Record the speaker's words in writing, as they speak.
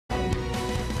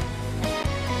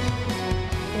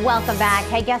Welcome back.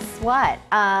 Hey, guess what?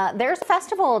 There's a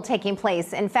festival taking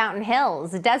place in Fountain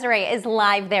Hills. Desiree is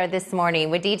live there this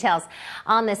morning with details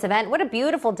on this event. What a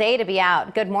beautiful day to be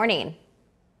out. Good morning.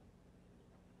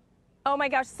 Oh my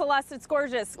gosh, Celeste, it's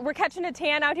gorgeous. We're catching a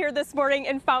tan out here this morning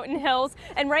in Fountain Hills.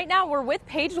 And right now we're with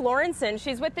Paige Lawrenson.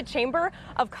 She's with the Chamber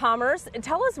of Commerce.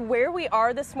 Tell us where we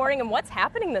are this morning and what's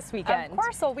happening this weekend. Of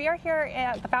course, so we are here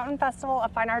at the Fountain Festival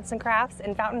of Fine Arts and Crafts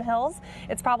in Fountain Hills.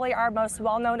 It's probably our most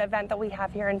well-known event that we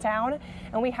have here in town.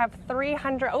 And we have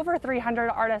over 300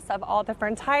 artists of all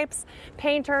different types,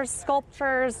 painters,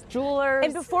 sculptors, jewelers.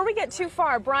 And before we get too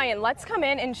far, Brian, let's come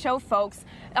in and show folks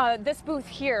this booth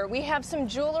here. We have some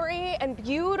jewelry and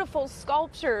beautiful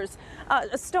sculptures.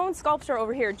 A stone sculpture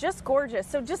over here, just gorgeous.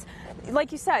 So just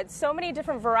like you said, so many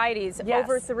different varieties. Yes.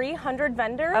 Over 300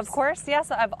 vendors. Of course,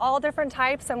 yes, of all different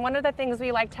types. And one of the things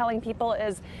we like telling people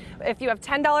is if you have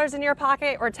 $10 in your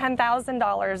pocket or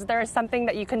 $10,000, there is something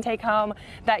that you can take home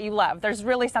that you love. There's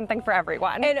really something for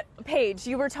everyone. And Paige,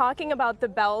 you were talking about the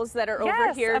bells that are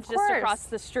over here just across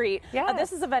the street. Yeah.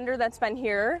 This is a vendor that's been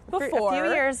here before. For a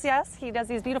few years, yes. He does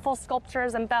these beautiful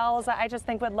sculptures and bells that I just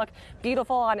think would look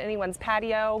beautiful on anyone's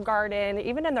patio, garden,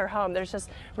 even in their home. There's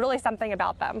just really something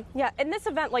about them. Yeah, and this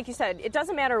event, like you said, it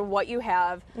doesn't matter what you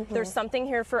have. There's something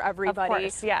here for everybody. Of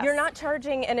course, yes. You're not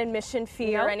charging an admission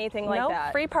fee or anything like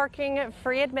that. Free parking,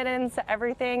 free admittance,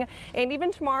 everything. And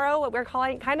even tomorrow, we're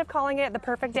kind of calling it the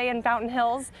perfect day in Fountain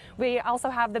Hills. We also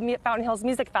have the Fountain Hills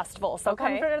Music Festival. So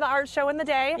come for the art show in the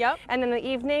day, and in the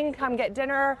evening, come get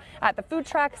dinner at the food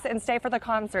trucks and stay for the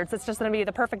concerts. It's just going to be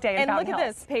the perfect day in Fountain Hills. And look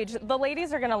at this, Paige. The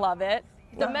ladies are going to love it.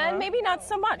 The men, maybe not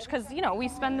so much, because, you know, we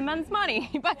spend the men's money.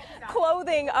 But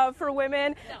clothing for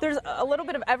women, there's a little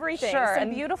bit of everything. Sure.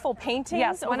 Some beautiful paintings.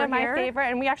 Yes, one of my here. favorite.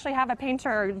 And we actually have a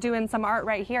painter doing some art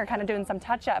right here, kind of doing some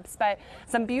touch-ups. But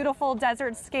some beautiful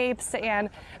desert scapes, and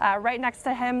right next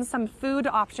to him, some food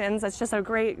options. It's just a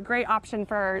great option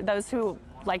for those who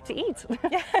like to eat.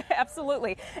 Yeah,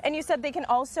 absolutely. And you said they can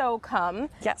also come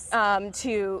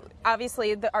to,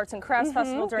 obviously, the Arts and Crafts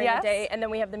Festival during the day, and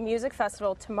then we have the Music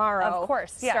Festival tomorrow. Of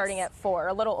course, starting at 4,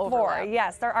 a little over 4,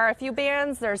 yes. There are a few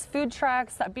bands, there's food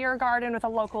trucks, a beer garden with a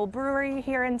local brewery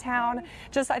here in town.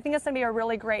 I think it's going to be a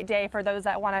really great day for those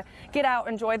that want to get out,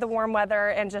 enjoy the warm weather,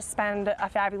 and just spend a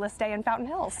fabulous day in Fountain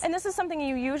Hills. And this is something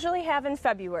you usually have in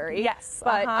February. Yes.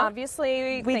 But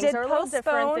obviously, we things are a little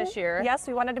different this year. Yes,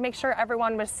 we wanted to make sure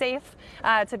everyone was safe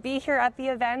to be here at the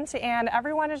event, and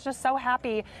everyone is just so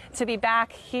happy to be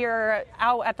back here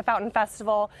out at the Fountain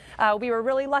Festival. We were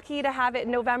really lucky to have it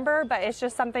in November, but it's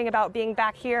just something about being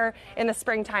back here in the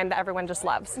springtime that everyone just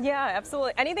loves. Yeah,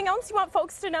 absolutely. Anything else you want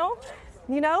folks to know?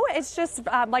 You know, it's just,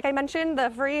 like I mentioned, the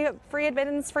free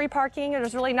admittance, free parking,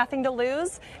 there's really nothing to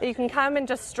lose. You can come and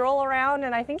just stroll around,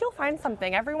 and I think you'll find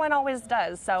something. Everyone always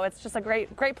does, so it's just a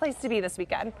great place to be this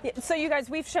weekend. So you guys,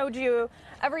 we've showed you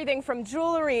everything from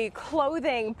jewelry,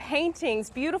 clothing, paintings,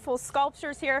 beautiful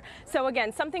sculptures here. So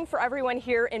again, something for everyone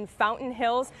here in Fountain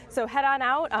Hills. So head on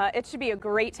out. It should be a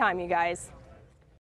great time, you guys.